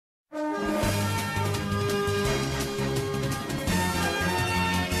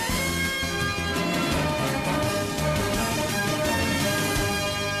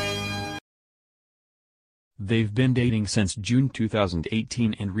They've been dating since June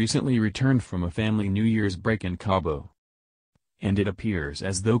 2018 and recently returned from a family New Year's break in Cabo. And it appears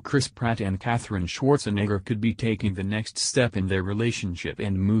as though Chris Pratt and Katherine Schwarzenegger could be taking the next step in their relationship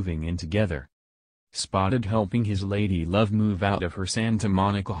and moving in together. Spotted helping his lady love move out of her Santa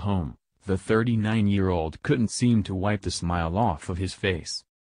Monica home, the 39-year-old couldn't seem to wipe the smile off of his face.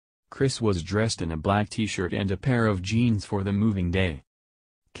 Chris was dressed in a black t-shirt and a pair of jeans for the moving day.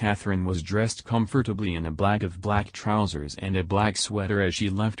 Katherine was dressed comfortably in a black trousers and a black sweater as she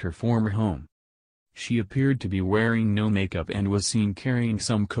left her former home. She appeared to be wearing no makeup and was seen carrying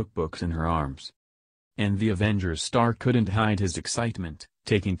some cookbooks in her arms. And the Avengers star couldn't hide his excitement,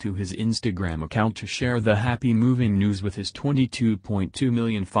 taking to his Instagram account to share the happy moving news with his 22.2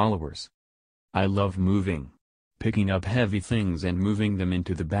 million followers. "I love moving. Picking up heavy things and moving them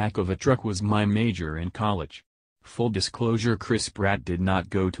into the back of a truck was my major in college." Full disclosure: Chris Pratt did not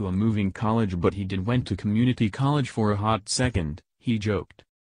go to a moving college, but he went to community college for a hot second, he joked.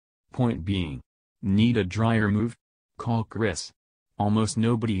 Point being, need a dryer moved? Call Chris. Almost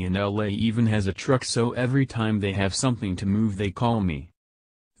nobody in LA even has a truck, so every time they have something to move they call me.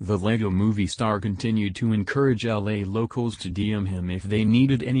 The Lego movie star continued to encourage LA locals to DM him if they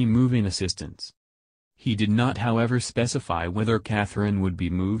needed any moving assistance. He did not, however, specify whether Katherine would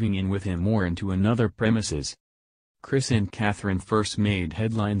be moving in with him or into another premises. Chris and Katherine first made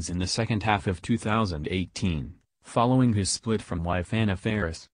headlines in the second half of 2018, following his split from wife Anna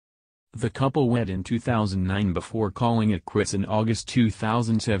Faris. The couple wed in 2009 before calling it quits in August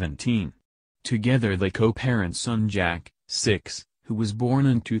 2017. Together they co-parent son Jack, 6, who was born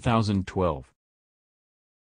in 2012.